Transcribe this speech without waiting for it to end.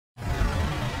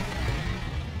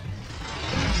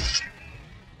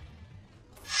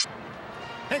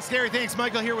Thanks, Gary. Thanks,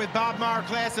 Michael. Here with Bob Mahr,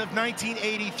 class of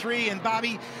 1983. And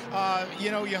Bobby,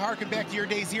 you harken back to your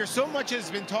days here. So much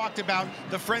has been talked about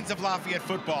the Friends of Lafayette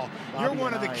football. You're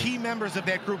one of the key members of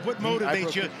that group. What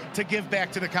motivates you to give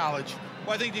back to the college?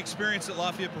 Well, I think the experience that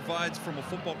Lafayette provides from a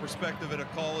football perspective at a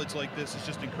college like this is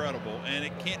just incredible, and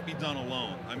it can't be done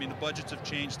alone. I mean, the budgets have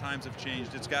changed, times have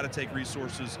changed. It's got to take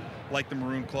resources like the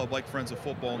Maroon Club, like Friends of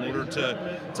Football, in order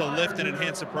to lift and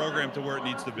enhance the program to where it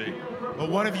needs to be. Well,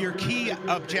 one of your key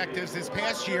objectives this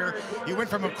past year, you went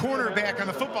from a cornerback on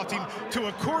the football team to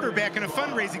a quarterback in a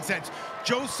fundraising sense.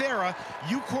 Joe Serra,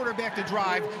 you quarterbacked a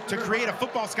drive to create a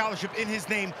football scholarship in his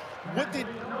name.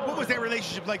 What was that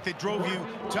relationship like that drove you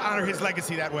to honor his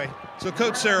legacy that way? So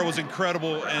Coach Serra was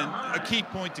incredible and a key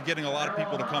point to getting a lot of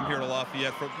people to come here to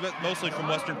Lafayette, mostly from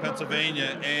Western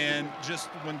Pennsylvania, and just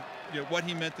what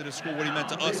he meant to the school, what he meant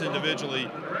to us individually.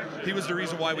 He was the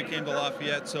reason why we came to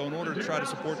Lafayette. So in order to try to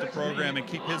support the program and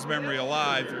keep his memory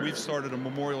alive, we've started a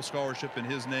memorial scholarship in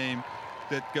his name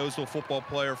that goes to a football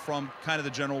player from kind of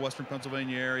the general Western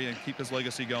Pennsylvania area and keep his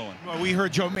legacy going. Well, we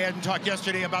heard Joe Madden talk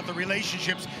yesterday about the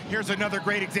relationships. Here's another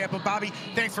great example. Bobby,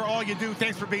 thanks for all you do.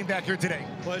 Thanks for being back here today.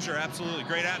 Pleasure, absolutely.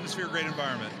 Great atmosphere, great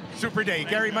environment. Super day.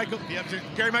 Gary, Michael,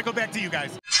 back to you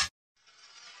guys.